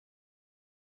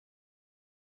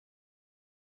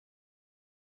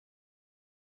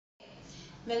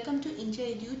Welcome to India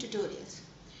Edu Tutorials.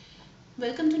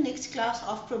 Welcome to next class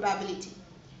of probability.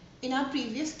 In our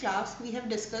previous class, we have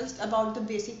discussed about the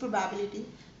basic probability,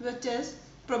 which is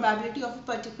probability of a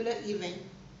particular event,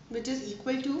 which is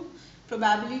equal to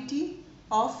probability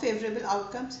of favorable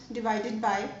outcomes divided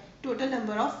by total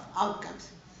number of outcomes.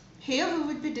 Here we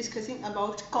will be discussing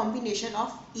about combination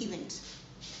of events.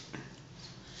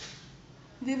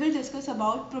 We will discuss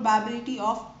about probability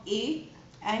of A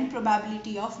and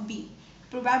probability of B.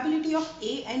 Probability of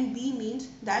A and B means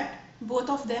that both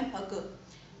of them occur.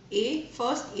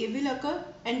 First A will occur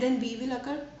and then B will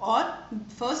occur, or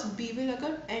first B will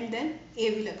occur and then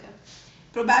A will occur.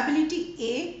 Probability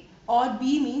A or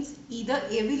B means either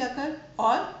A will occur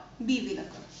or B will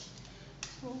occur.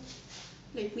 So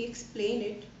let me explain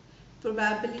it.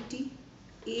 Probability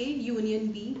A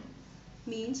union B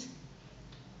means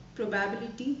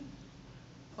probability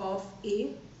of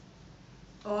A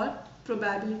or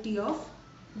probability of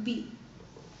B.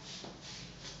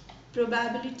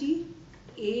 Probability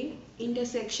A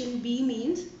intersection B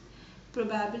means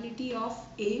probability of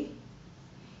A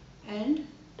and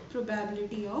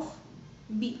probability of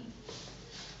B.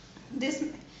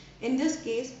 In this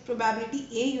case, probability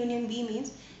A union B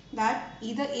means that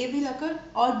either A will occur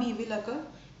or B will occur,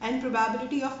 and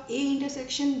probability of A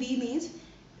intersection B means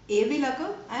A will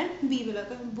occur and B will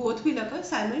occur. Both will occur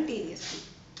simultaneously.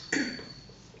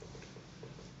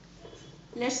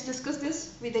 Let's discuss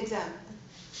this with example.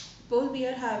 Suppose we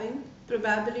are having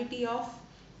probability of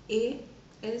A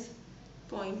is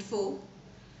 0.4.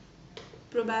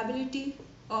 Probability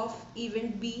of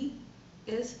event B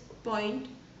is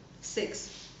 0.6.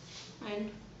 And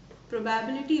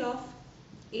probability of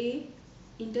A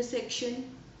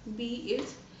intersection B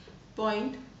is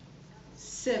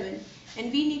 0.7.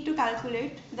 And we need to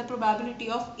calculate the probability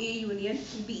of A union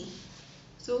B.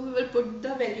 So we will put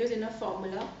the values in a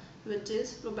formula, which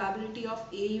is probability of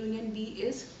A union B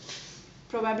is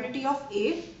probability of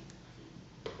A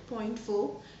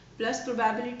 0.4 plus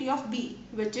probability of B,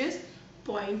 which is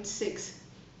 0.6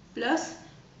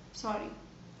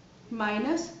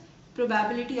 minus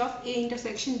probability of A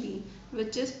intersection B,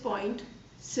 which is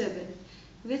 0.7,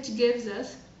 which gives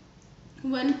us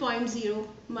 1.0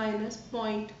 minus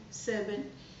 0.7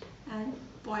 and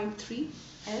 0.3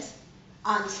 as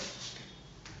answer.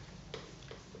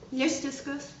 Let's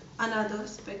discuss another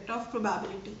aspect of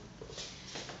probability.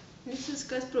 Let's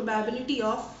discuss probability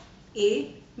of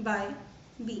A by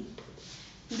B.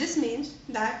 This means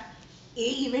that A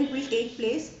event will take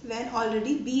place when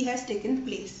already B has taken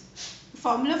place. The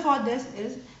formula for this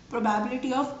is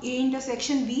probability of A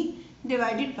intersection B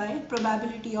divided by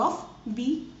probability of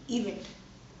B event.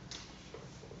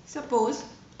 Suppose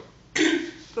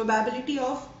probability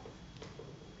of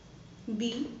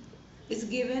B is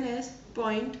given as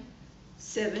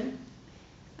 0.7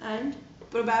 and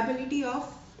probability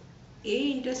of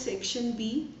A intersection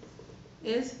B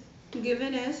is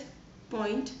given as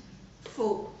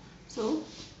 0.4. So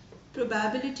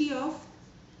probability of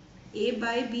A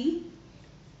by B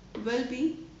will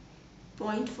be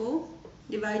 0.4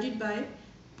 divided by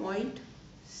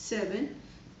 0.7,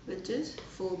 which is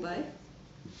 4 by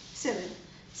 7.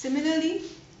 Similarly,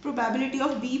 probability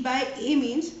of B by A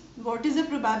means what is the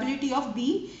probability of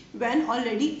B when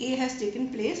already A has taken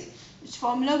place, which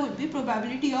formula would be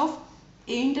probability of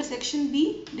A intersection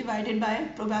B divided by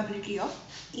probability of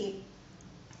A.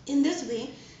 In this way,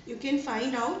 you can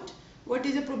find out what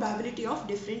is the probability of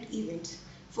different events.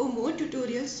 For more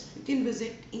tutorials, you can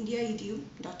visit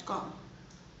indiaedu.com.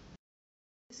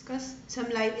 Discuss some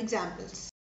live examples.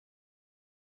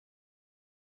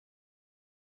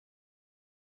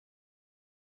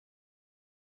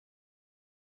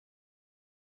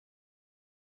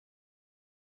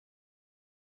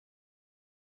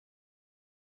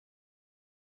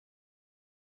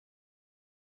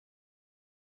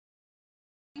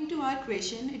 According to our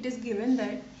question, it is given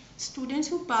that students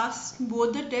who passed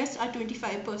both the tests are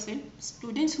 25%,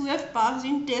 students who have passed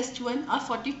in test 1 are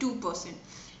 42%,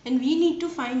 and we need to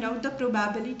find out the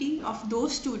probability of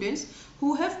those students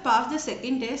who have passed the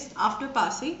second test after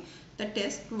passing the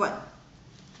test 1.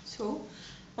 So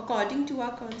according to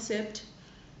our concept,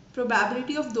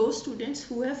 probability of those students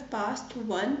who have passed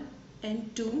 1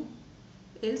 and 2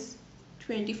 is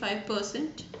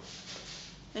 25%.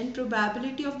 And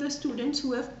probability of the students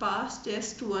who have passed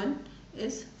test 1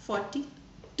 is 42%,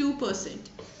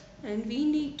 and we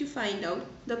need to find out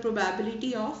the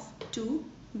probability of 2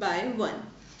 by 1.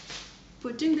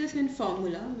 Putting this in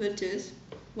formula, which is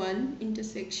 1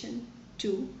 intersection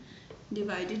 2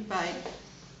 divided by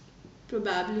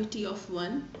probability of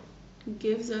 1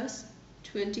 gives us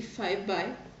 25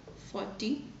 by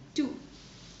 42.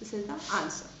 This is the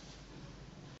answer.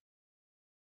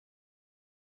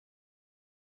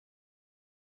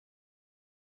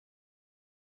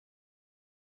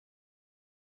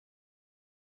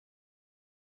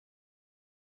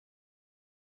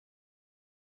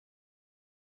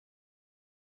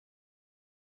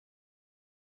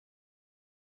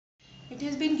 It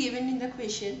has been given in the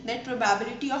question that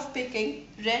probability of picking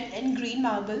red and green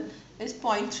marble is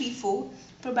 0.34.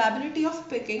 Probability of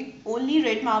picking only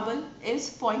red marble is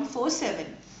 0.47.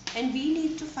 And we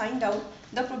need to find out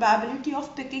the probability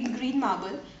of picking green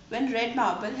marble when red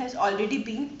marble has already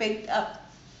been picked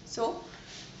up. So,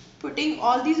 putting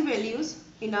all these values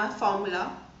in our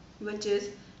formula, which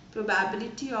is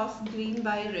probability of green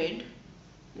by red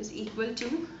is equal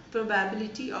to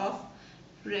probability of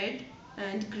red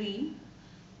and green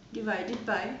divided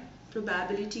by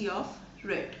probability of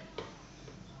red,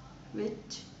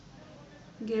 which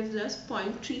gives us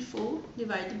 0.34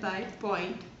 divided by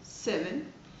 0.7.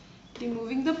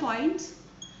 Removing the points,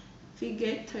 we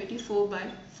get 34 by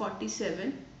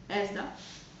 47 as the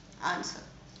answer.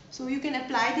 So you can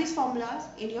apply these formulas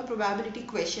in your probability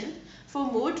question. For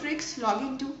more tricks, log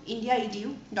in to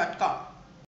indiaedu.com.